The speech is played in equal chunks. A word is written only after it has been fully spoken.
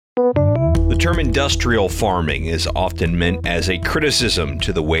term industrial farming is often meant as a criticism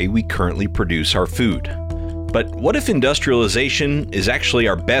to the way we currently produce our food. But what if industrialization is actually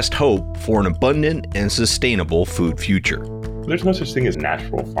our best hope for an abundant and sustainable food future? There's no such thing as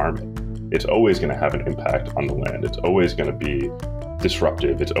natural farming. It's always going to have an impact on the land. It's always going to be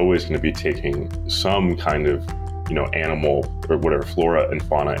disruptive. It's always going to be taking some kind of, animal or whatever, flora and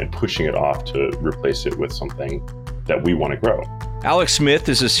fauna, and pushing it off to replace it with something that we want to grow. Alex Smith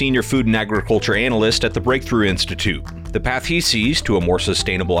is a senior food and agriculture analyst at the Breakthrough Institute. The path he sees to a more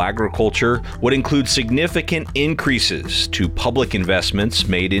sustainable agriculture would include significant increases to public investments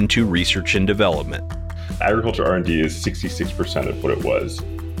made into research and development. Agriculture R&D is 66% of what it was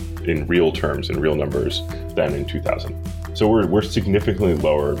in real terms, in real numbers, than in 2000. So we're significantly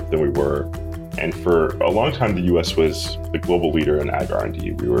lower than we were. And for a long time, the U.S. was the global leader in ag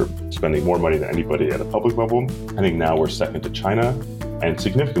R&D. We were spending more money than anybody at a public level. I think now we're second to China and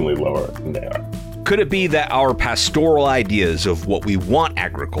significantly lower than they are. Could it be that our pastoral ideas of what we want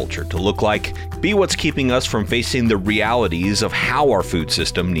agriculture to look like be what's keeping us from facing the realities of how our food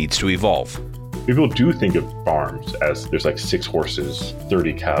system needs to evolve? People do think of farms as there's like 6 horses,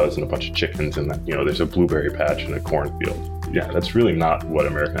 30 cows, and a bunch of chickens, and that, there's a blueberry patch and a cornfield. Yeah, that's really not what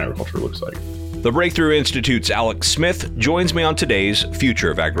American agriculture looks like. The Breakthrough Institute's Alex Smith joins me on today's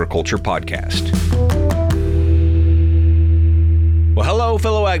Future of Agriculture podcast. Well, hello,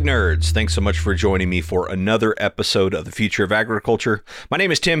 fellow ag nerds. Thanks so much for joining me for another episode of the Future of Agriculture. My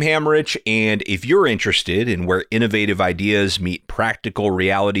name is Tim Hammerich, and if you're interested in where innovative ideas meet practical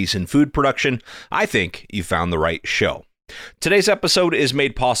realities in food production, I think you found the right show. Today's episode is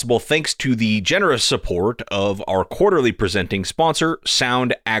made possible thanks to the generous support of our quarterly presenting sponsor,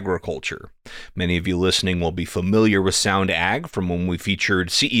 Sound Agriculture. Many of you listening will be familiar with Sound Ag from when we featured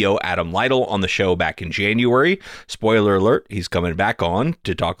CEO Adam Lytle on the show back in January. Spoiler alert, he's coming back on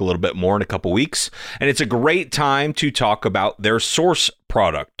to talk a little bit more in a couple weeks. And it's a great time to talk about their source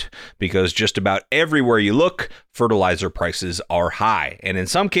product, because just about everywhere you look, fertilizer prices are high, and in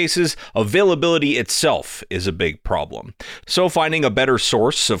some cases, availability itself is a big problem. So finding a better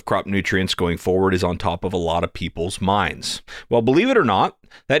source of crop nutrients going forward is on top of a lot of people's minds. Well, believe it or not,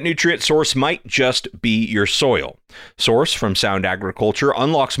 that nutrient source might just be your soil. Source from Sound Agriculture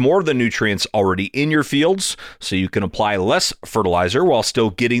unlocks more of the nutrients already in your fields, so you can apply less fertilizer while still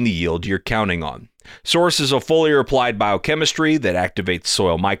getting the yield you're counting on. Source is a foliar applied biochemistry that activates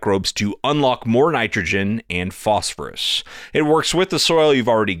soil microbes to unlock more nitrogen and phosphorus. It works with the soil you've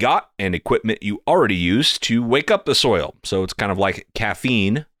already got and equipment you already use to wake up the soil, so it's kind of like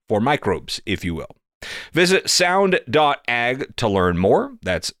caffeine for microbes, if you will. Visit sound.ag to learn more.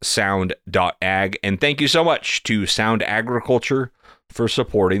 That's sound.ag. And thank you so much to Sound Agriculture for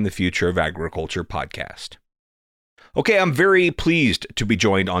supporting the Future of Agriculture podcast. Okay, I'm very pleased to be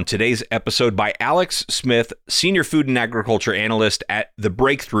joined on today's episode by Alex Smith, Senior Food and Agriculture Analyst at the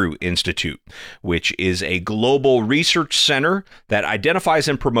Breakthrough Institute, which is a global research center that identifies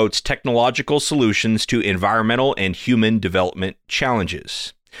and promotes technological solutions to environmental and human development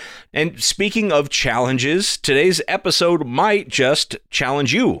challenges. And speaking of challenges, today's episode might just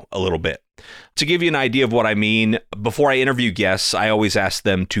challenge you a little bit. To give you an idea of what I mean, before I interview guests, I always ask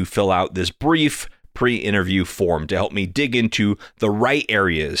them to fill out this brief pre-interview form to help me dig into the right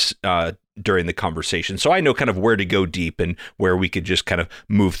areas during the conversation, so I know kind of where to go deep and where we could just kind of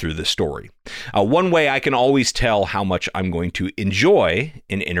move through the story. One way I can always tell how much I'm going to enjoy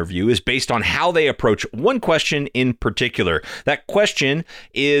an interview is based on how they approach one question in particular. That question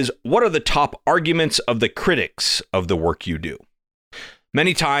is, what are the top arguments of the critics of the work you do?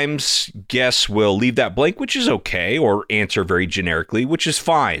 Many times, guests will leave that blank, which is okay, or answer very generically, which is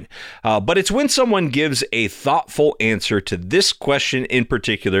fine. But it's when someone gives a thoughtful answer to this question in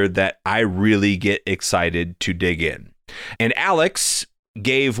particular that I really get excited to dig in. And Alex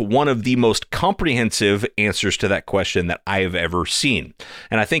gave one of the most comprehensive answers to that question that I have ever seen.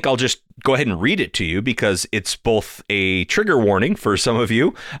 And I think I'll just go ahead and read it to you because it's both a trigger warning for some of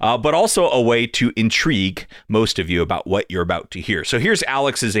you, but also a way to intrigue most of you about what you're about to hear. So here's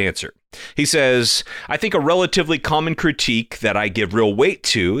Alex's answer. He says, I think a relatively common critique that I give real weight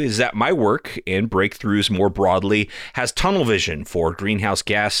to is that my work, and Breakthroughs more broadly, has tunnel vision for greenhouse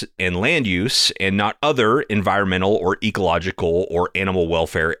gas and land use and not other environmental or ecological or animal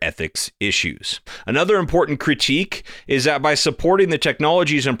welfare ethics issues. Another important critique is that by supporting the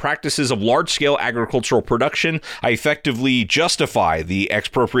technologies and practices of large-scale agricultural production, I effectively justify the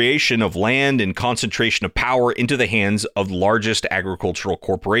expropriation of land and concentration of power into the hands of the largest agricultural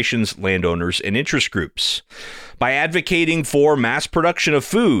corporations landowners, and interest groups. By advocating for mass production of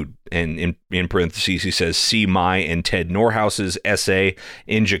food, and in parentheses he says, see my and Ted Norhouse's essay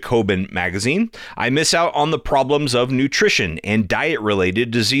in Jacobin magazine, I miss out on the problems of nutrition and diet-related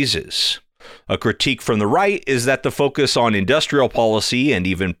diseases. A critique from the right is that the focus on industrial policy and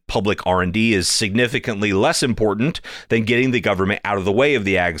even public R&D is significantly less important than getting the government out of the way of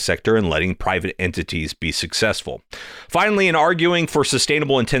the ag sector and letting private entities be successful. Finally, in arguing for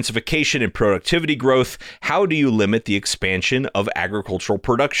sustainable intensification and productivity growth, how do you limit the expansion of agricultural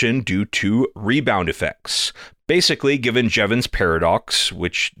production due to rebound effects? Basically, given Jevons paradox,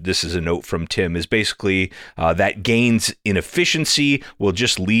 which this is a note from Tim, is basically that gains in efficiency will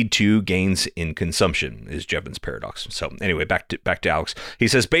just lead to gains in consumption, is Jevons paradox. So anyway, back to Alex. He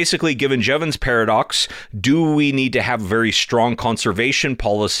says, basically, given Jevons paradox, do we need to have a very strong conservation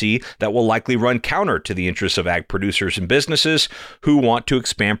policy that will likely run counter to the interests of ag producers and businesses who want to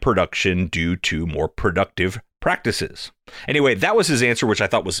expand production due to more productive practices? Anyway, that was his answer, which I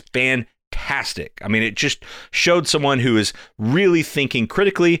thought was fantastic. I mean, it just showed someone who is really thinking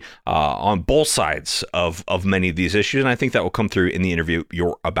critically on both sides of many of these issues. And I think that will come through in the interview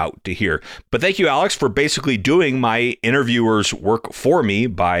you're about to hear. But thank you, Alex, for basically doing my interviewer's work for me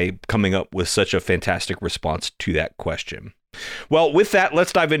by coming up with such a fantastic response to that question. Well, with that,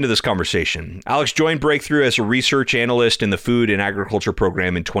 let's dive into this conversation. Alex joined Breakthrough as a research analyst in the Food and Agriculture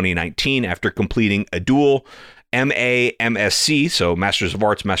program in 2019 after completing a dual MA, MSc, so Masters of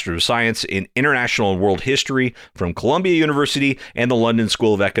Arts, Masters of Science in International and World History from Columbia University and the London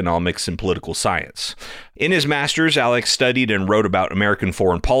School of Economics and Political Science. In his master's, Alex studied and wrote about American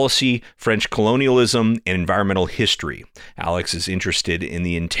foreign policy, French colonialism, and environmental history. Alex is interested in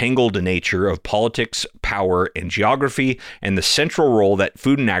the entangled nature of politics, power, and geography, and the central role that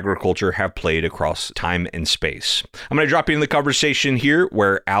food and agriculture have played across time and space. I'm going to drop you in the conversation here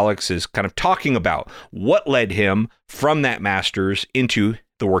where Alex is kind of talking about what led him from that master's into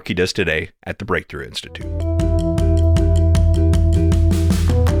the work he does today at the Breakthrough Institute.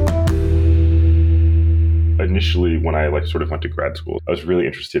 Initially, when I sort of went to grad school, I was really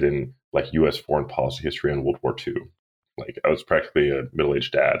interested in U.S. foreign policy history and World War II. I was practically a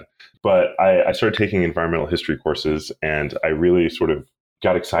middle-aged dad. But I started taking environmental history courses, and I really sort of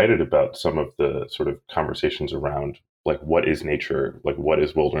got excited about some of the sort of conversations around what is nature, what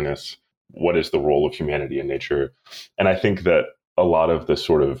is wilderness, what is the role of humanity in nature. And I think that a lot of the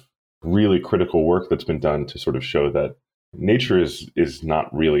sort of really critical work that's been done to sort of show that nature is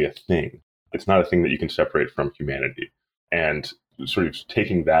not really a thing. It's not a thing that you can separate from humanity. And sort of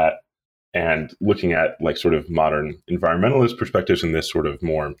taking that and looking at sort of modern environmentalist perspectives in this sort of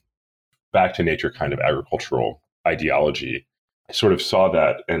more back to nature kind of agricultural ideology, I sort of saw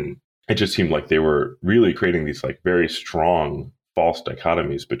that, and it just seemed like they were really creating these very strong false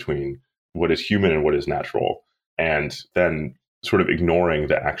dichotomies between what is human and what is natural, and then sort of ignoring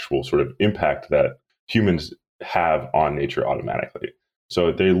the actual sort of impact that humans have on nature automatically.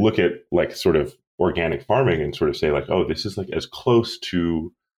 So they look at sort of organic farming and sort of say oh, this is as close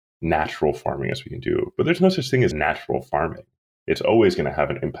to natural farming as we can do. But there's no such thing as natural farming. It's always going to have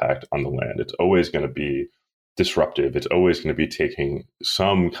an impact on the land. It's always going to be disruptive. It's always going to be taking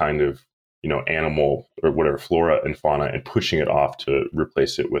some kind of animal or whatever, flora and fauna, and pushing it off to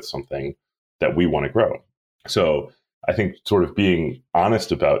replace it with something that we want to grow. So I think sort of being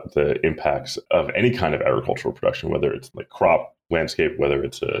honest about the impacts of any kind of agricultural production, whether it's crop landscape, whether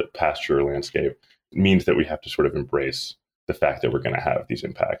it's a pasture landscape, means that we have to sort of embrace the fact that we're going to have these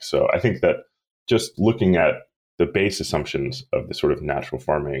impacts. So I think that just looking at the base assumptions of the sort of natural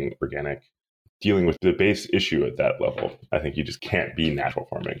farming, organic, dealing with the base issue at that level, I think you just can't be natural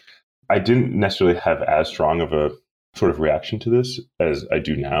farming. I didn't necessarily have as strong of a sort of reaction to this as I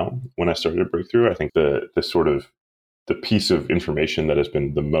do now when I started at Breakthrough. I think the sort of the piece of information that has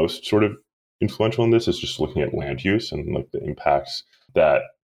been the most sort of influential in this is just looking at land use and the impacts that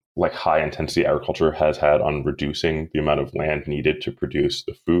high intensity agriculture has had on reducing the amount of land needed to produce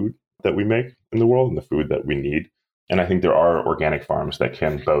the food that we make in the world and the food that we need. And I think there are organic farms that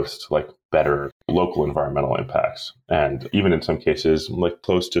can boast better local environmental impacts, and even in some cases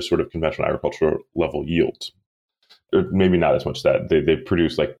close to sort of conventional agricultural level yields. Or maybe not as much that they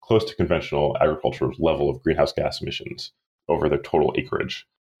produce close to conventional agricultural level of greenhouse gas emissions over their total acreage,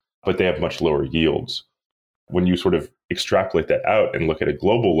 but they have much lower yields. When you sort of extrapolate that out and look at a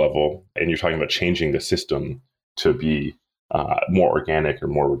global level, and you're talking about changing the system to be more organic or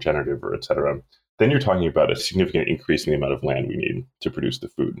more regenerative or et cetera, then you're talking about a significant increase in the amount of land we need to produce the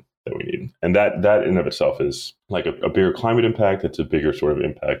food that we need. And that in of itself is a bigger climate impact. It's a bigger sort of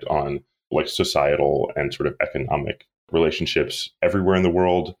impact on societal and sort of economic relationships everywhere in the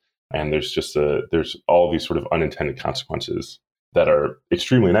world. And there's all these sort of unintended consequences that are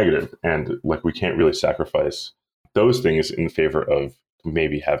extremely negative. And like, we can't really sacrifice those things in favor of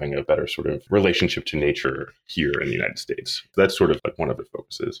maybe having a better sort of relationship to nature here in the United States. That's sort of like one of the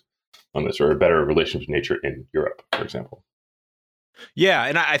focuses on this, or a better relationship to nature in Europe, for example. Yeah.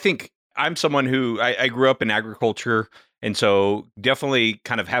 And I think I'm someone who I grew up in agriculture. And so definitely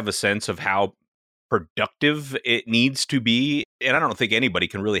kind of have a sense of how productive it needs to be. And I don't think anybody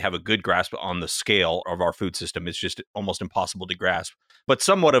can really have a good grasp on the scale of our food system. It's just almost impossible to grasp. But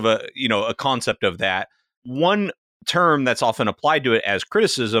somewhat of a concept of that. One term that's often applied to it as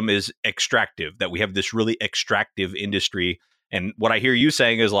criticism is extractive, that we have this really extractive industry. And what I hear you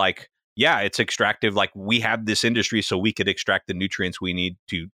saying is like, yeah, it's extractive. Like, we have this industry so we could extract the nutrients we need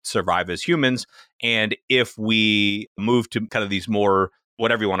to survive as humans. And if we move to kind of these more,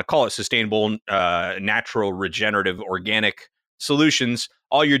 whatever you want to call it, sustainable, natural, regenerative, organic solutions,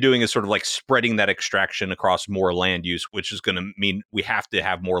 all you're doing is sort of like spreading that extraction across more land use, which is going to mean we have to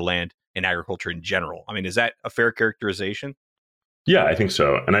have more land in agriculture in general. I mean, is that a fair characterization? Yeah, I think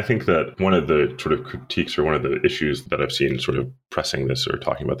so. And I think that one of the sort of critiques, or one of the issues that I've seen sort of pressing this or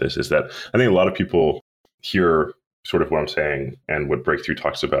talking about this, is that I think a lot of people hear sort of what I'm saying and what Breakthrough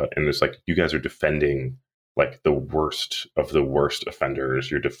talks about. And it's like, you guys are defending like the worst of the worst offenders.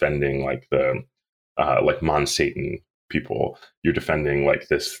 You're defending like the like Monsatan people. You're defending like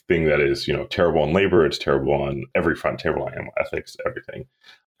this thing that is, terrible on labor. It's terrible on every front, terrible on animal ethics, everything.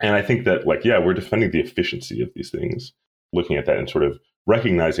 And I think that like, yeah, we're defending the efficiency of these things, looking at that and sort of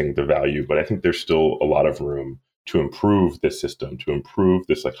recognizing the value. But I think there's still a lot of room to improve this system, to improve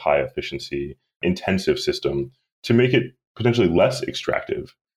this like high efficiency, intensive system, to make it potentially less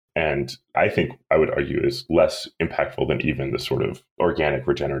extractive. And I think I would argue is less impactful than even the sort of organic,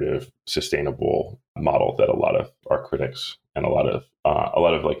 regenerative, sustainable model that a lot of our critics and a lot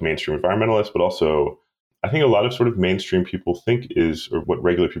of like mainstream environmentalists, but also I think a lot of sort of mainstream people think is, or what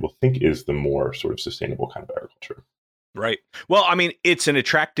regular people think is, the more sort of sustainable kind of agriculture. Right. Well, I mean, it's an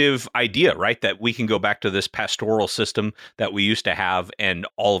attractive idea, right? That we can go back to this pastoral system that we used to have and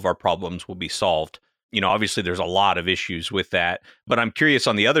all of our problems will be solved. Obviously there's a lot of issues with that, but I'm curious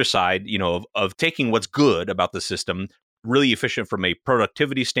on the other side, of taking what's good about the system, really efficient from a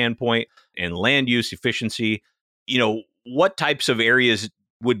productivity standpoint and land use efficiency. What types of areas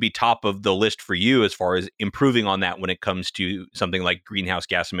would be top of the list for you as far as improving on that when it comes to something like greenhouse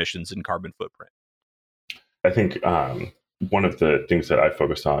gas emissions and carbon footprint? I think one of the things that I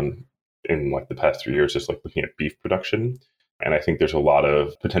focused on in like the past 3 years is like looking at beef production. And I think there's a lot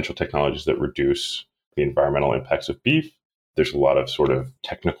of potential technologies that reduce the environmental impacts of beef. There's a lot of sort of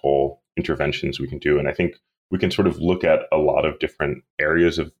technical interventions we can do. And I think we can sort of look at a lot of different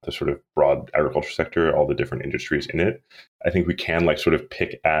areas of the sort of broad agriculture sector, all the different industries in it. I think we can like sort of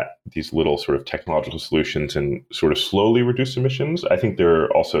pick at these little sort of technological solutions and sort of slowly reduce emissions. I think there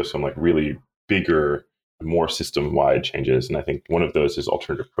are also some like really bigger, more system-wide changes. And I think one of those is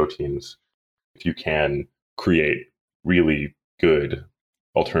alternative proteins. If you can create really good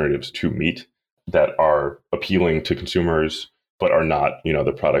alternatives to meat that are appealing to consumers, but are not,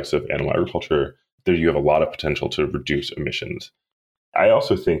 the products of animal agriculture, there you have a lot of potential to reduce emissions. I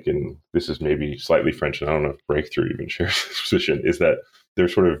also think, and this is maybe slightly French, and I don't know if Breakthrough even shares this position, is that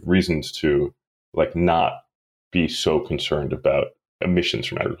there's sort of reasons to like not be so concerned about emissions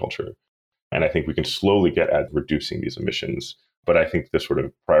from agriculture. And I think we can slowly get at reducing these emissions. But I think the sort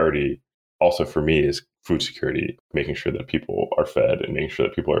of priority also for me is food security, making sure that people are fed and making sure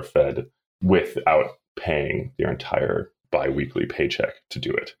that people are fed without paying their entire biweekly paycheck to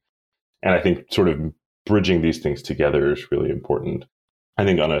do it. And I think sort of bridging these things together is really important. I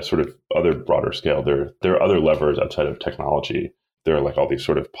think on a sort of other broader scale, there are other levers outside of technology. There are like all these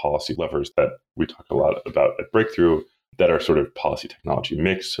sort of policy levers that we talk a lot about at Breakthrough that are sort of policy technology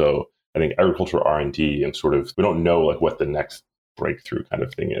mix. So I think agricultural R&D and sort of, we don't know like what the next breakthrough kind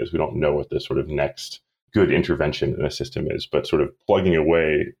of thing is. We don't know what the sort of next good intervention in a system is, but sort of plugging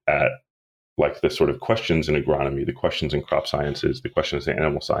away at like the sort of questions in agronomy, the questions in crop sciences, the questions in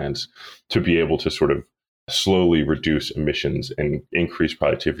animal science, to be able to sort of slowly reduce emissions and increase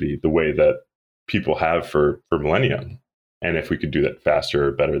productivity the way that people have for millennia. And if we could do that faster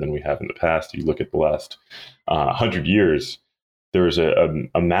or better than we have in the past, you look at the last 100 years, there is a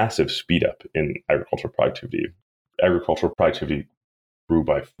massive speed up in agricultural productivity. Agricultural productivity grew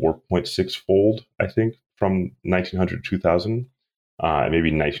by 4.6 fold, I think, from 1900 to 2000.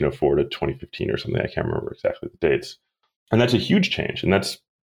 Maybe 1904 to 2015 or something. I can't remember exactly the dates. And that's a huge change. And that's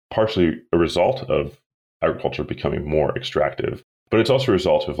partially a result of agriculture becoming more extractive. But it's also a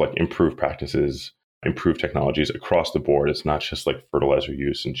result of like improved practices improve technologies across the board. It's not just like fertilizer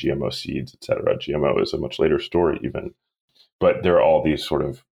use and GMO seeds, et cetera. GMO is a much later story even. But there are all these sort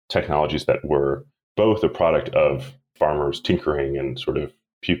of technologies that were both a product of farmers tinkering and sort of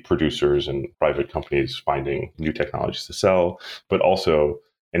producers and private companies finding new technologies to sell, but also,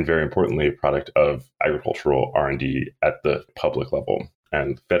 and very importantly, a product of agricultural R&D at the public level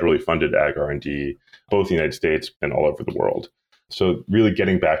and federally funded ag R&D, both in the United States and all over the world. So really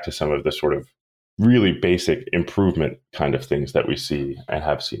getting back to some of the sort of really basic improvement kind of things that we see and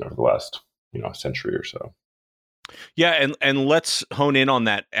have seen over the last, century or so. Yeah, and let's hone in on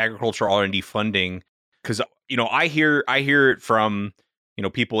that agricultural R&D funding, because I hear it from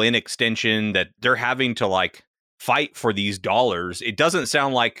people in extension that they're having to like fight for these dollars. It doesn't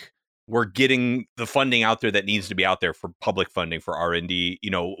sound like we're getting the funding out there that needs to be out there for public funding for R&D.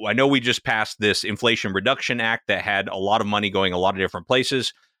 I know we just passed this Inflation Reduction Act that had a lot of money going a lot of different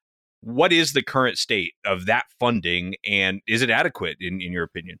places. What is the current state of that funding, and is it adequate in your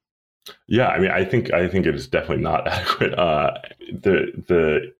opinion? Yeah, I mean, I think it is definitely not adequate.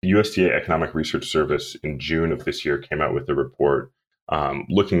 The USDA Economic Research Service in June of this year came out with a report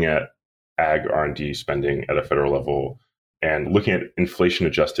looking at ag R&D spending at a federal level and looking at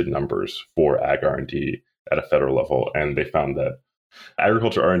inflation-adjusted numbers for ag R&D at a federal level, and they found that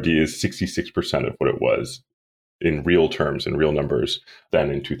agriculture R&D is 66% of what it was in real terms, in real numbers, than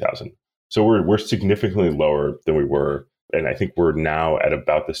in 2000. So we're significantly lower than we were. And I think we're now at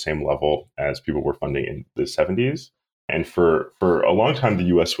about the same level as people were funding in the 70s. And for a long time, the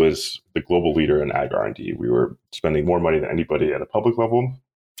U.S. was the global leader in ag R&D. We were spending more money than anybody at a public level.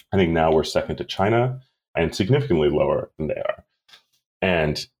 I think now we're second to China and significantly lower than they are.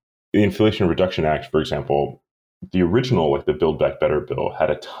 And the Inflation Reduction Act, for example, the original, like the Build Back Better bill, had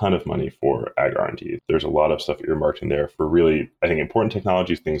a ton of money for ag R&D. There's a lot of stuff earmarked in there for really, I think, important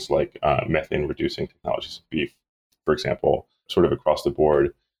technologies, things like methane reducing technologies of beef, for example, sort of across the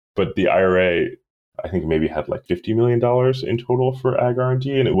board. But the IRA, I think, maybe had like $50 million in total for ag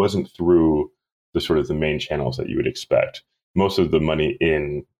R&D, and it wasn't through the sort of the main channels that you would expect. Most of the money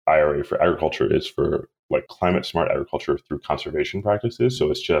in IRA for agriculture is for like climate smart agriculture through conservation practices.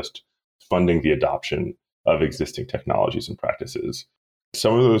 So it's just funding the adoption of existing technologies and practices.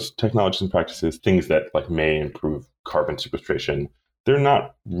 Some of those technologies and practices, things that like may improve carbon sequestration, they're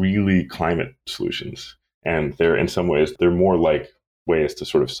not really climate solutions. And they're in some ways, they're more like ways to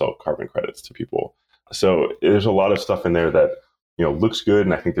sort of sell carbon credits to people. So there's a lot of stuff in there that, looks good.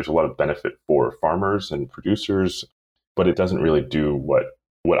 And I think there's a lot of benefit for farmers and producers, but it doesn't really do what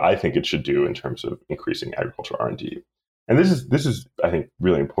I think it should do in terms of increasing agricultural R&D. And this is, I think,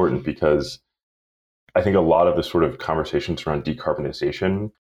 really important because I think a lot of the sort of conversations around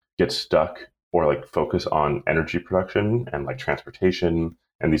decarbonization get stuck or like focus on energy production and like transportation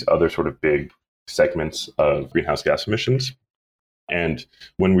and these other sort of big segments of greenhouse gas emissions. And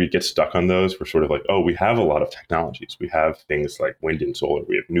when we get stuck on those, we're sort of like, oh, we have a lot of technologies. We have things like wind and solar.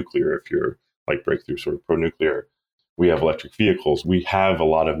 We have nuclear if you're like breakthrough sort of pro-nuclear. We have electric vehicles. We have a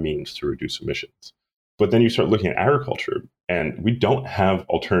lot of means to reduce emissions. But then you start looking at agriculture, and we don't have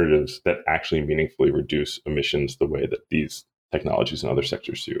alternatives that actually meaningfully reduce emissions the way that these technologies and other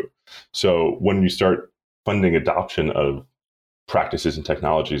sectors do. So when you start funding adoption of practices and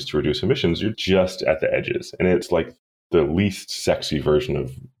technologies to reduce emissions, you're just at the edges. And it's like the least sexy version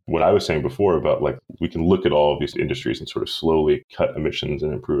of what I was saying before about like, we can look at all of these industries and sort of slowly cut emissions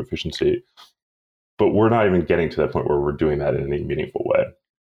and improve efficiency. But we're not even getting to that point where we're doing that in any meaningful way.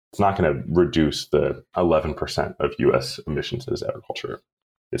 It's not going to reduce the 11% of US emissions as agriculture.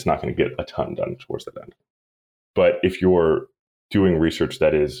 It's not going to get a ton done towards that end. But if you're doing research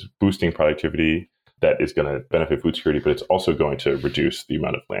that is boosting productivity, that is going to benefit food security, but it's also going to reduce the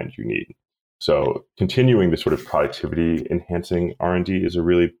amount of land you need. So continuing the sort of productivity enhancing R&D is a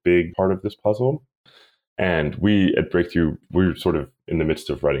really big part of this puzzle. And we at Breakthrough, we're sort of in the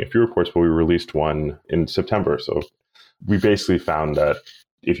midst of writing a few reports, but we released one in September. So we basically found that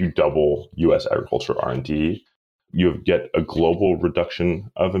if you double US agriculture R&D, you get a global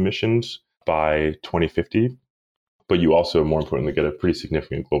reduction of emissions by 2050. But you also, more importantly, get a pretty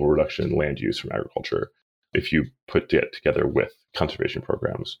significant global reduction in land use from agriculture if you put it together with conservation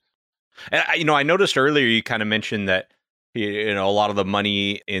programs. And I noticed earlier you kind of mentioned that a lot of the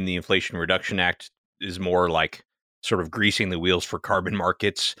money in the Inflation Reduction Act is more like sort of greasing the wheels for carbon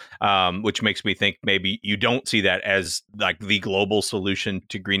markets, which makes me think maybe you don't see that as like the global solution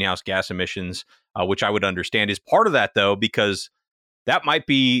to greenhouse gas emissions, which I would understand is part of that, though, because that might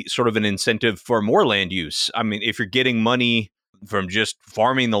be sort of an incentive for more land use. I mean, if you're getting money from just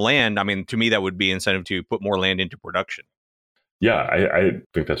farming the land, I mean, to me, that would be incentive to put more land into production. Yeah, I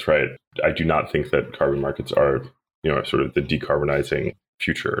think that's right. I do not think that carbon markets are, sort of the decarbonizing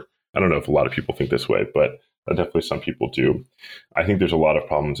future. I don't know if a lot of people think this way, but definitely some people do. I think there's a lot of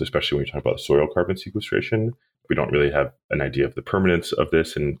problems, especially when you talk about soil carbon sequestration. We don't really have an idea of the permanence of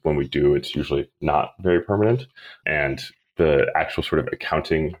this. And when we do, it's usually not very permanent. And the actual sort of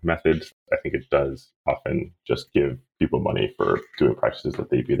accounting methods, I think it does often just give people money for doing practices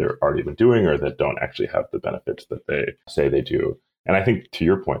that they've either already been doing or that don't actually have the benefits that they say they do. And I think to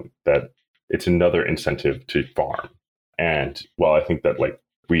your point that it's another incentive to farm. And while I think that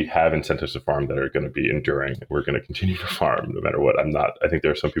we have incentives to farm that are going to be enduring, we're going to continue to farm no matter what. I think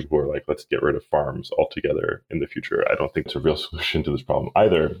there are some people who are like, let's get rid of farms altogether in the future. I don't think it's a real solution to this problem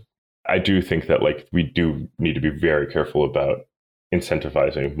either. I do think that we do need to be very careful about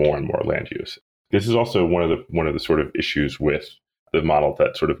incentivizing more and more land use. This is also one of the sort of issues with the model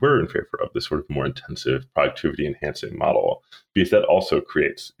that sort of we're in favor of, this sort of more intensive productivity enhancing model, because that also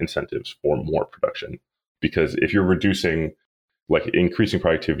creates incentives for more production. Because if you're increasing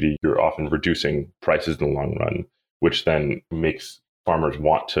productivity, you're often reducing prices in the long run, which then makes farmers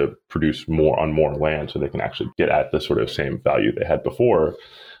want to produce more on more land so they can actually get at the sort of same value they had before.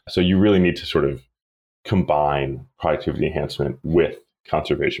 So you really need to sort of combine productivity enhancement with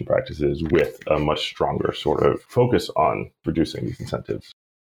conservation practices with a much stronger sort of focus on reducing these incentives.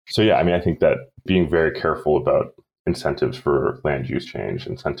 So yeah, I think that being very careful about incentives for land use change,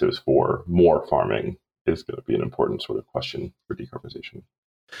 incentives for more farming is going to be an important sort of question for decarbonization.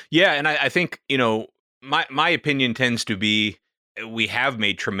 Yeah, and I think, my opinion tends to be we have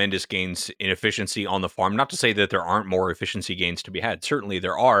made tremendous gains in efficiency on the farm. Not to say that there aren't more efficiency gains to be had. Certainly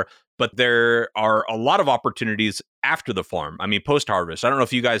there are, but there are a lot of opportunities after the farm. I mean, post-harvest. I don't know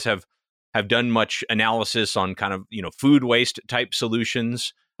if you guys have done much analysis on kind of, food waste type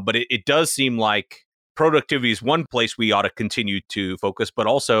solutions, but it does seem like productivity is one place we ought to continue to focus, but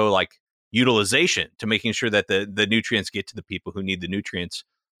also utilization to making sure that the nutrients get to the people who need the nutrients.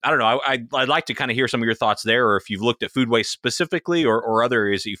 I don't know. I'd like to kind of hear some of your thoughts there, or if you've looked at food waste specifically or other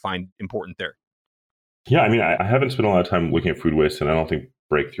areas that you find important there. Yeah, I haven't spent a lot of time looking at food waste, and I don't think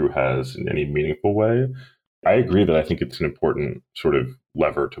Breakthrough has in any meaningful way. I agree that I think it's an important sort of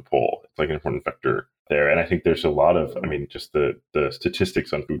lever to pull. It's an important vector there. And I think there's a lot of, just the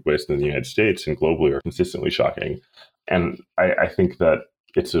statistics on food waste in the United States and globally are consistently shocking. And I think that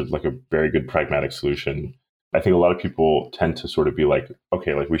it's a very good pragmatic solution. I think a lot of people tend to sort of be like,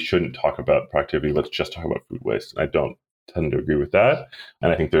 okay, we shouldn't talk about productivity. Let's just talk about food waste. And I don't tend to agree with that.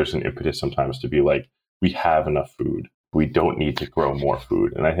 And I think there's an impetus sometimes to be like, we have enough food. We don't need to grow more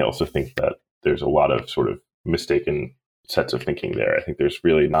food. And I also think that there's a lot of sort of mistaken sets of thinking there. I think there's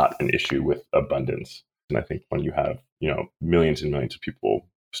really not an issue with abundance. And I think when you have, millions and millions of people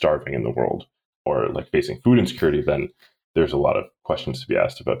starving in the world or facing food insecurity, then there's a lot of questions to be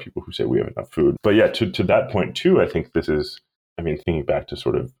asked about people who say we have enough food. But yeah, to that point too, I think this is, thinking back to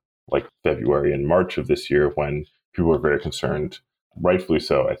sort of February and March of this year when people were very concerned, rightfully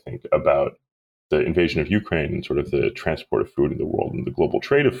so, I think, about the invasion of Ukraine and sort of the transport of food in the world and the global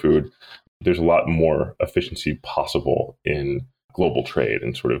trade of food. There's a lot more efficiency possible in global trade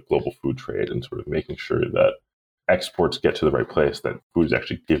and sort of global food trade and sort of making sure that exports get to the right place, that food is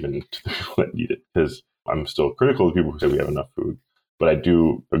actually given to the people that need it. Because I'm still critical of people who say we have enough food, but I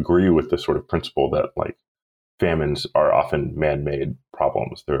do agree with the sort of principle that famines are often man-made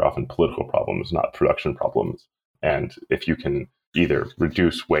problems. They're often political problems, not production problems. And if you can either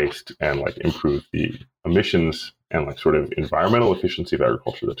reduce waste and improve the emissions and sort of environmental efficiency of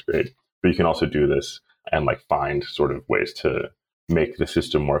agriculture, that's great. But you can also do this and find sort of ways to make the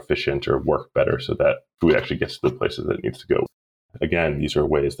system more efficient or work better so that food actually gets to the places that it needs to go. Again, these are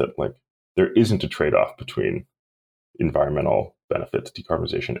ways that there isn't a trade-off between environmental benefits,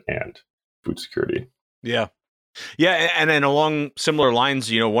 decarbonization, and food security. Yeah. Yeah, and then along similar lines,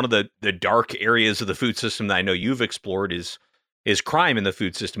 one of the dark areas of the food system that I know you've explored is crime in the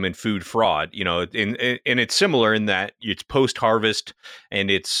food system and food fraud. And it's similar in that it's post-harvest and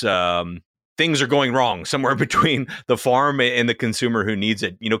it's things are going wrong somewhere between the farm and the consumer who needs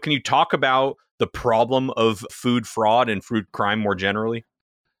it. Can you talk about the problem of food fraud and food crime more generally?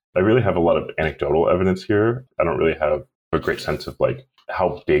 I really have a lot of anecdotal evidence here. I don't really have a great sense of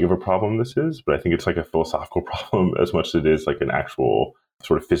how big of a problem this is, but I think it's a philosophical problem as much as it is an actual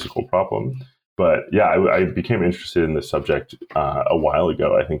sort of physical problem. But yeah, I became interested in this subject a while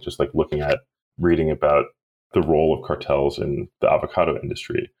ago. I think just reading about the role of cartels in the avocado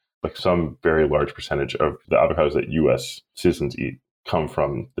industry. Some very large percentage of the avocados that U.S. citizens eat come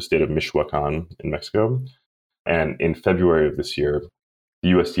from the state of Michoacan in Mexico. And in February of this year, the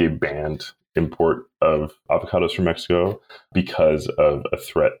USDA banned import of avocados from Mexico because of a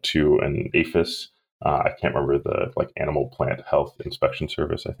threat to an APHIS. I can't remember the Animal Plant Health Inspection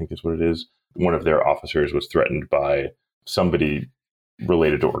Service, I think is what it is. One of their officers was threatened by somebody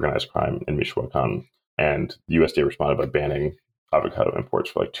related to organized crime in Michoacan, and the USDA responded by banning avocado imports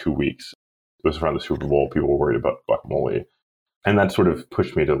for 2 weeks. It was around the Super Bowl. People were worried about guacamole. And that sort of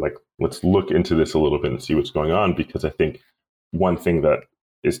pushed me to let's look into this a little bit and see what's going on, because I think one thing that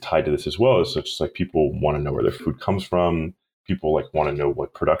is tied to this as well is just people want to know where their food comes from. People want to know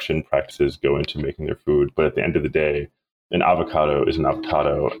what production practices go into making their food. But at the end of the day, an avocado is an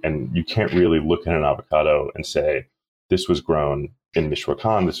avocado, and you can't really look at an avocado and say, this was grown in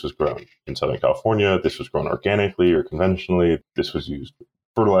Michoacan, this was grown in Southern California, this was grown organically or conventionally, this was used,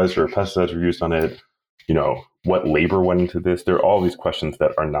 fertilizer or pesticides were used on it. What labor went into this? There are all these questions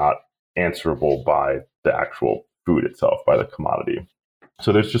that are not answerable by the actual food itself, by the commodity.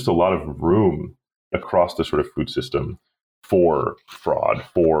 So there's just a lot of room across the sort of food system for fraud,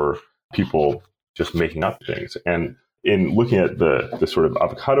 for people just making up things. And in looking at the sort of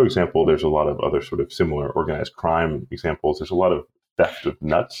avocado example, there's a lot of other sort of similar organized crime examples. There's a lot of theft of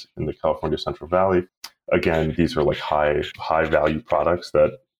nuts in the California Central Valley. Again, these are high value products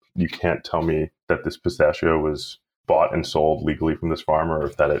that you can't tell me that this pistachio was bought and sold legally from this farm, or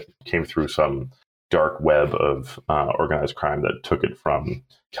if that it came through some dark web of organized crime that took it from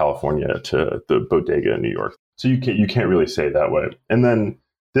California to the bodega in New York. So you can't really say it that way. And then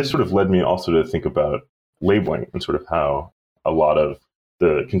this sort of led me also to think about labeling and sort of how a lot of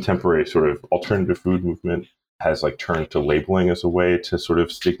the contemporary sort of alternative food movement has turned to labeling as a way to sort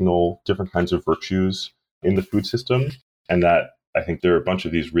of signal different kinds of virtues in the food system. And that I think there are a bunch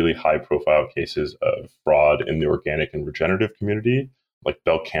of these really high profile cases of fraud in the organic and regenerative community, like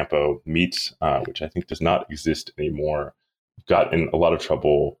Bel Campo Meats, which I think does not exist anymore, got in a lot of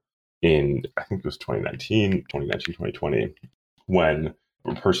trouble in, I think it was 2020, when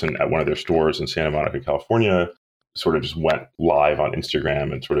a person at one of their stores in Santa Monica, California, sort of just went live on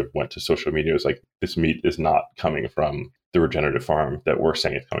Instagram and sort of went to social media. It was this meat is not coming from the regenerative farm that we're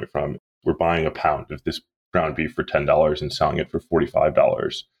saying it's coming from. We're buying a pound of this ground beef for $10 and selling it for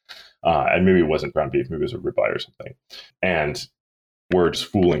 $45. And maybe it wasn't ground beef, maybe it was a ribeye or something. And we're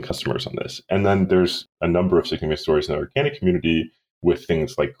just fooling customers on this. And then there's a number of significant stories in the organic community with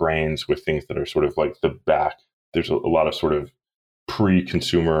things like grains, with things that are sort of the back. There's a lot of sort of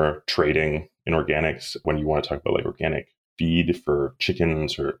pre-consumer trading in organics. When you want to talk about organic feed for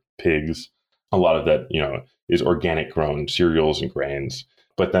chickens or pigs, a lot of that, is organic grown cereals and grains.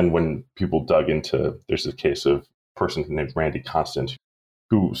 But then when people dug into, there's a case of a person named Randy Constant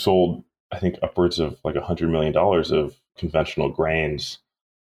who sold, I think, upwards of $100 million of conventional grains,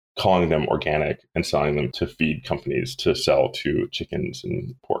 calling them organic and selling them to feed companies to sell to chickens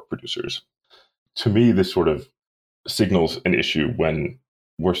and pork producers. To me, this sort of signals an issue when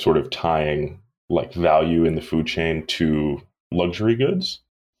we're sort of tying value in the food chain to luxury goods.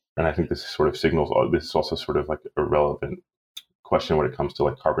 And I think this sort of signals, this is also sort of a relevant question when it comes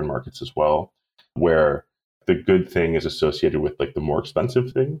to carbon markets as well, where the good thing is associated with the more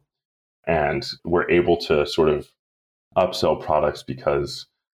expensive thing. And we're able to sort of upsell products because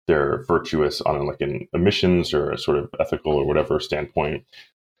they're virtuous on an emissions or a sort of ethical or whatever standpoint.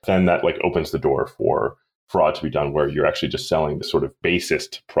 Then that opens the door for fraud to be done, where you're actually just selling the sort of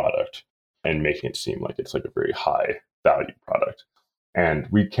basest product and making it seem like it's a very high value product. And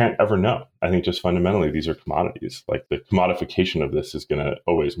we can't ever know. I think just fundamentally, these are commodities. The commodification of this is going to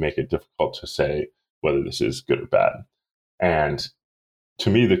always make it difficult to say whether this is good or bad. And to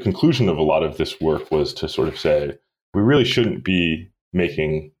me, the conclusion of a lot of this work was to sort of say, we really shouldn't be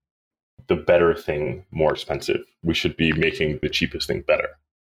making the better thing more expensive. We should be making the cheapest thing better.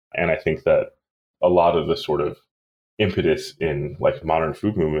 And I think that a lot of the sort of impetus in modern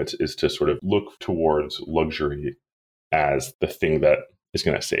food movements is to sort of look towards luxury as the thing that is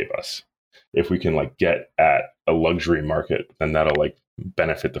going to save us. If we can get at a luxury market, then that'll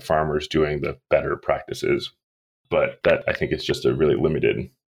benefit the farmers doing the better practices. But that, I think, is just a really limited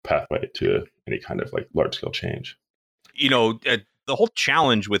pathway to any kind of large scale change. The whole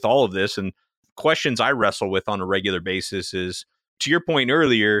challenge with all of this and questions I wrestle with on a regular basis is, to your point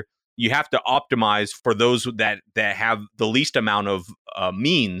earlier, you have to optimize for those that have the least amount of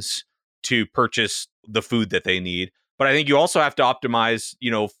means to purchase the food that they need. But I think you also have to optimize,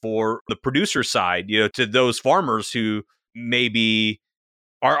 for the producer side, to those farmers who maybe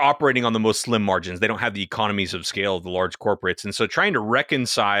are operating on the most slim margins. They don't have the economies of scale of the large corporates. And so trying to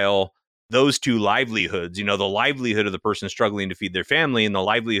reconcile those two livelihoods, the livelihood of the person struggling to feed their family and the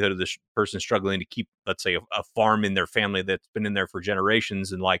livelihood of the person struggling to keep, let's say, a farm in their family that's been in there for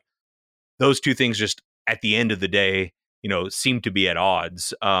generations, and those two things just at the end of the day, seem to be at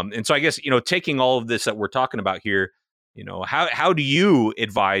odds. And so I guess, taking all of this that we're talking about here, how do you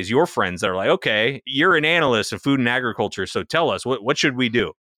advise your friends that are like, okay, you're an analyst of food and agriculture, so tell us, what should we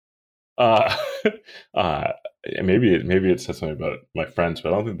do? Uh, uh, maybe it says something about my friends,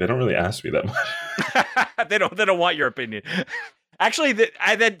 but I don't think they don't really ask me that much. They don't want your opinion. Actually,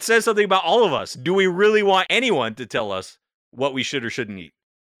 that says something about all of us. Do we really want anyone to tell us what we should or shouldn't eat?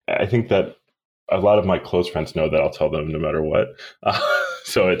 I think that a lot of my close friends know that I'll tell them no matter what.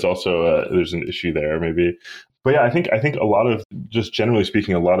 So it's also there's an issue there, maybe. But yeah, I think a lot of, just generally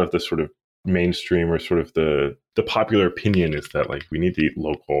speaking, a lot of the sort of mainstream or sort of the popular opinion is that like we need to eat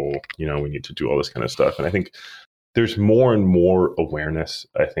local, we need to do all this kind of stuff. And I think there's more and more awareness,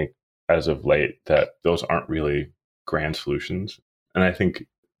 I think, as of late, that those aren't really grand solutions. And I think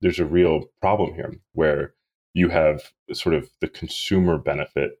there's a real problem here where you have sort of the consumer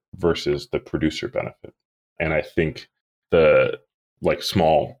benefit versus the producer benefit. And I think the like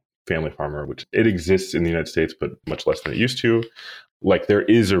small family farmer, which it exists in the United States, but much less than it used to, like there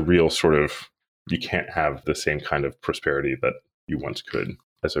is a real sort of, you can't have the same kind of prosperity that you once could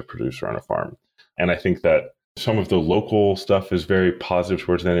as a producer on a farm. And I think that some of the local stuff is very positive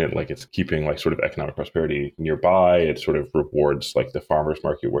towards that. Like it's keeping like sort of economic prosperity nearby. It sort of rewards like the farmer's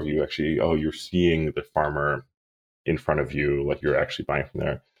market where you actually, you're seeing the farmer in front of you, like you're actually buying from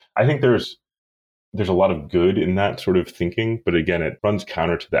there. I think there's a lot of good in that sort of thinking, but again, it runs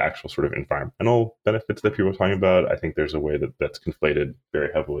counter to the actual sort of environmental benefits that people are talking about. I think there's a way that's conflated very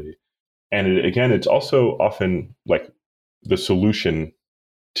heavily. And it's also often like the solution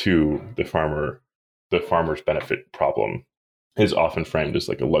to the farmer's benefit problem is often framed as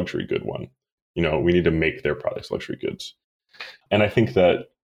like a luxury good one. We need to make their products luxury goods. And I think that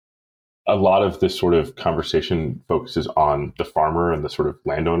a lot of this sort of conversation focuses on the farmer and the sort of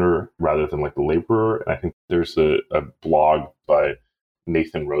landowner rather than like the laborer. And I think there's a blog by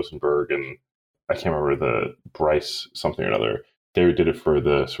Nathan Rosenberg, and I can't remember the Bryce something or another. They did it for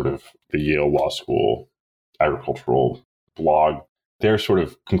the sort of the Yale Law School agricultural blog. Their sort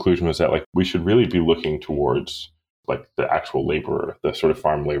of conclusion was that like we should really be looking towards like the actual laborer, the sort of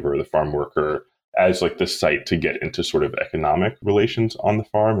farm laborer, the farm worker, as like the site to get into sort of economic relations on the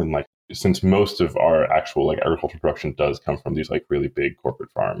farm. And like, since most of our actual like agricultural production does come from these like really big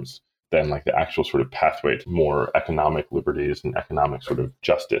corporate farms, then like the actual sort of pathway to more economic liberties and economic sort of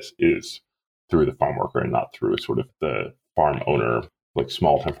justice is through the farm worker and not through sort of the farm owner, like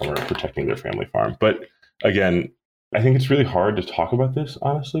small time farmer protecting their family farm. But again, I think it's really hard to talk about this,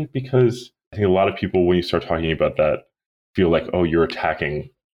 honestly, because I think a lot of people, when you start talking about that, feel like, oh, you're attacking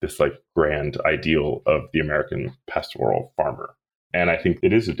this like grand ideal of the American pastoral farmer. And I think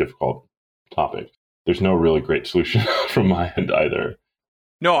it is a difficult topic. There's no really great solution from my end either.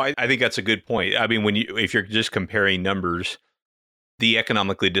 No, I think that's a good point. I mean, if you're just comparing numbers, the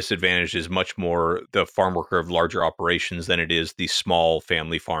economically disadvantaged is much more the farm worker of larger operations than it is the small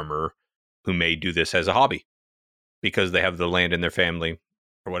family farmer who may do this as a hobby because they have the land in their family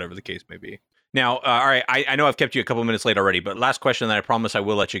or whatever the case may be. Now, all right, I know I've kept you a couple minutes late already, but last question, then I promise I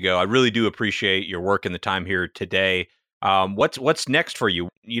will let you go. I really do appreciate your work and the time here today. What's next for you?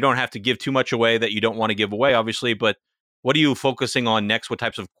 You don't have to give too much away that you don't want to give away, obviously, but what are you focusing on next? What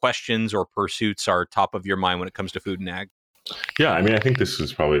types of questions or pursuits are top of your mind when it comes to food and ag? Yeah, I mean, I think this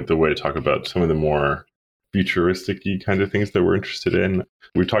is probably the way to talk about some of the more futuristic-y kind of things that we're interested in.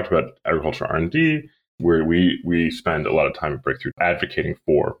 We talked about agriculture R&D, where we spend a lot of time at Breakthrough advocating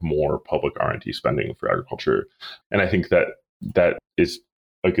for more public R&D spending for agriculture. And I think that is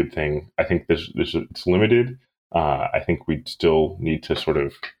a good thing. I think it's limited. I think we still need to sort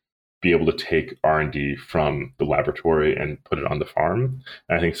of be able to take R&D from the laboratory and put it on the farm.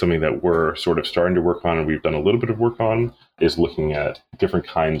 And I think something that we're sort of starting to work on, and we've done a little bit of work on, is looking at different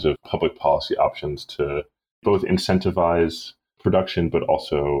kinds of public policy options to both incentivize production, but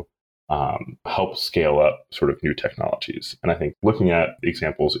also help scale up sort of new technologies. And I think looking at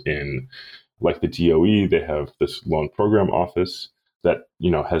examples in like the DOE, they have this loan program office that,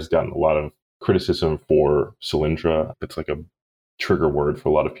 has gotten a lot of criticism for Solyndra. It's like a trigger word for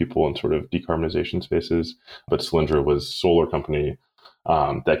a lot of people in sort of decarbonization spaces. But Solyndra was a solar company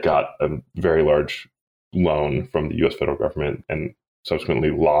that got a very large loan from the US federal government and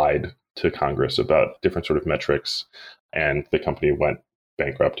subsequently lied to Congress about different sort of metrics. And the company went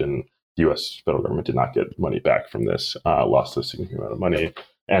bankrupt, and the US federal government did not get money back from this, lost a significant amount of money.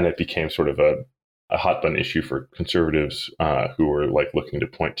 And it became sort of a a hot button issue for conservatives who were like looking to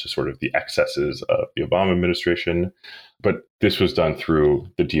point to sort of the excesses of the Obama administration. But this was done through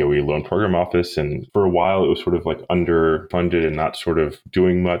the DOE Loan Program Office. And for a while, it was sort of like underfunded and not sort of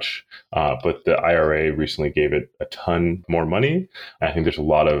doing much. But the IRA recently gave it a ton more money. I think there's a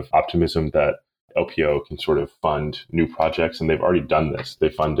lot of optimism that LPO can sort of fund new projects. And they've already done this. They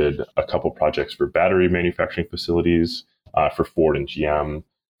funded a couple projects for battery manufacturing facilities for Ford and GM.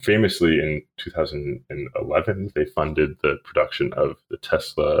 Famously, in 2011, they funded the production of the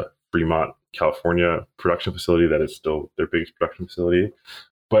Tesla Fremont, California production facility that is still their biggest production facility.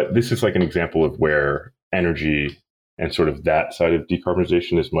 But this is like an example of where energy and sort of that side of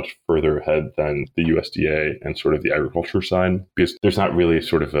decarbonization is much further ahead than the USDA and sort of the agriculture side, because there's not really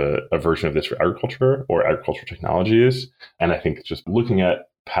sort of a version of this for agriculture or agricultural technologies. And I think just looking at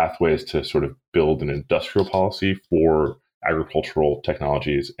pathways to sort of build an industrial policy for agricultural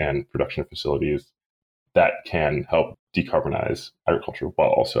technologies and production facilities that can help decarbonize agriculture while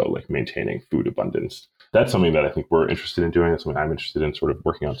also like maintaining food abundance. That's something that I think we're interested in doing. That's something I'm interested in sort of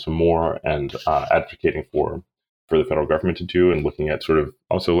working on some more and advocating for the federal government to do, and looking at sort of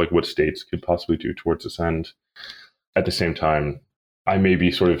also like what states could possibly do towards this end. At the same time, I may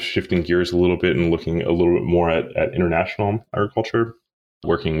be sort of shifting gears a little bit and looking a little bit more at international agriculture,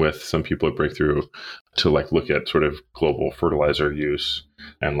 working with some people at Breakthrough to like look at sort of global fertilizer use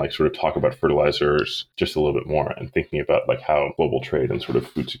and like sort of talk about fertilizers just a little bit more, and thinking about like how global trade and sort of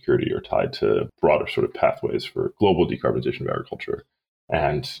food security are tied to broader sort of pathways for global decarbonization of agriculture.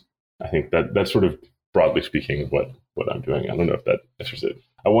 And I think that that's sort of broadly speaking what I'm doing. I don't know if that answers it.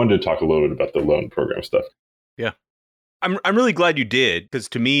 I wanted to talk a little bit about the loan program stuff. Yeah. I'm really glad you did, because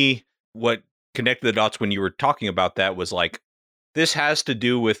to me, what connected the dots when you were talking about that was like, this has to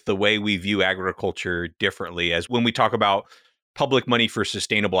do with the way we view agriculture differently. As when we talk about public money for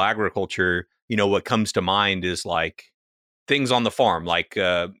sustainable agriculture, you know, what comes to mind is like things on the farm, like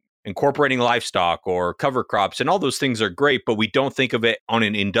incorporating livestock or cover crops, and all those things are great, but we don't think of it on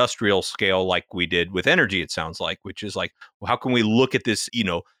an industrial scale like we did with energy, it sounds like, which is like, well, how can we look at this, you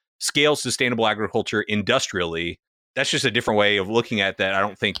know, scale sustainable agriculture industrially? That's just a different way of looking at that I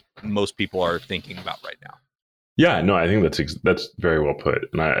don't think most people are thinking about right now. Yeah, no, I think that's very well put.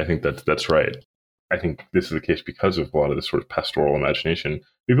 And I think that's right. I think this is the case because of a lot of this sort of pastoral imagination.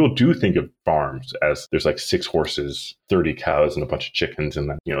 People do think of farms as there's like 6 horses, 30 cows, and a bunch of chickens, and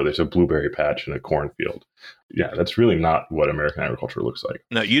then, you know, there's a blueberry patch and a cornfield. Yeah, that's really not what American agriculture looks like.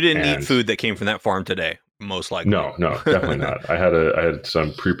 No, you didn't eat food that came from that farm today, most likely. No, definitely not. I had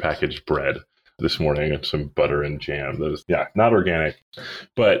some prepackaged bread this morning and some butter and jam. That was, not organic.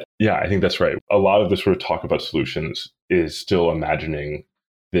 But yeah, I think that's right. A lot of the sort of talk about solutions is still imagining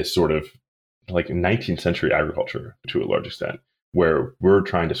this sort of like 19th century agriculture to a large extent, where we're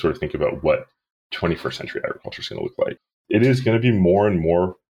trying to sort of think about what 21st century agriculture is going to look like. It is going to be more and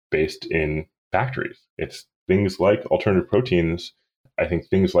more based in factories. It's things like alternative proteins. I think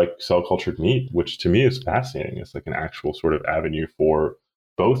things like cell cultured meat, which to me is fascinating. It's like an actual sort of avenue for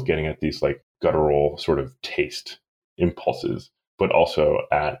both getting at these like guttural sort of taste impulses, but also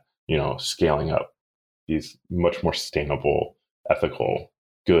at, you know, scaling up these much more sustainable, ethical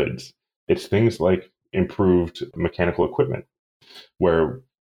goods. It's things like improved mechanical equipment, where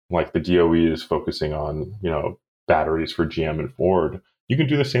like the DOE is focusing on, you know, batteries for GM and Ford. You can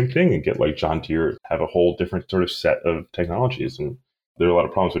do the same thing and get like John Deere, have a whole different sort of set of technologies. And there are a lot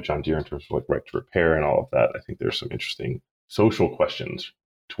of problems with John Deere in terms of like right to repair and all of that. I think there's some interesting social questions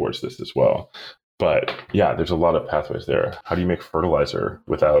towards this as well. But yeah, there's a lot of pathways there. How do you make fertilizer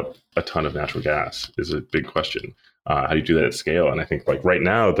without a ton of natural gas is a big question. How do you do that at scale? And I think like right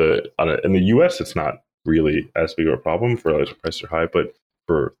now, in the US, it's not really as big of a problem. Fertilizer prices are high, but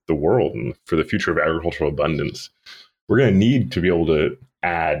for the world and for the future of agricultural abundance, we're going to need to be able to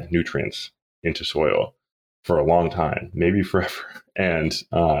add nutrients into soil for a long time, maybe forever. And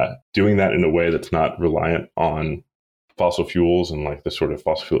doing that in a way that's not reliant on fossil fuels and like the sort of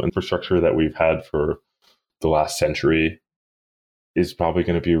fossil fuel infrastructure that we've had for the last century is probably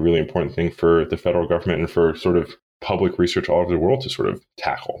going to be a really important thing for the federal government and for sort of public research all over the world to sort of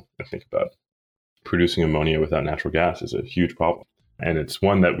tackle and think about. Producing ammonia without natural gas is a huge problem. And it's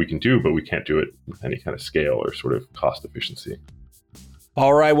one that we can do, but we can't do it with any kind of scale or sort of cost efficiency.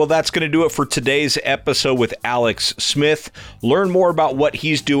 All right, well, that's going to do it for today's episode with Alex Smith. Learn more about what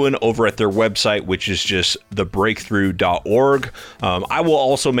he's doing over at their website, which is just thebreakthrough.org. I will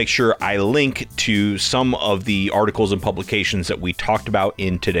also make sure I link to some of the articles and publications that we talked about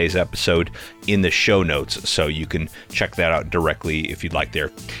in today's episode in the show notes, so you can check that out directly if you'd like there.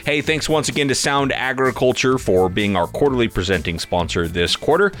 Hey, thanks once again to Sound Agriculture for being our quarterly presenting sponsor this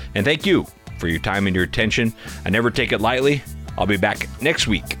quarter, and thank you for your time and your attention. I never take it lightly. I'll be back next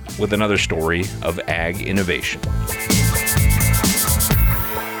week with another story of ag innovation.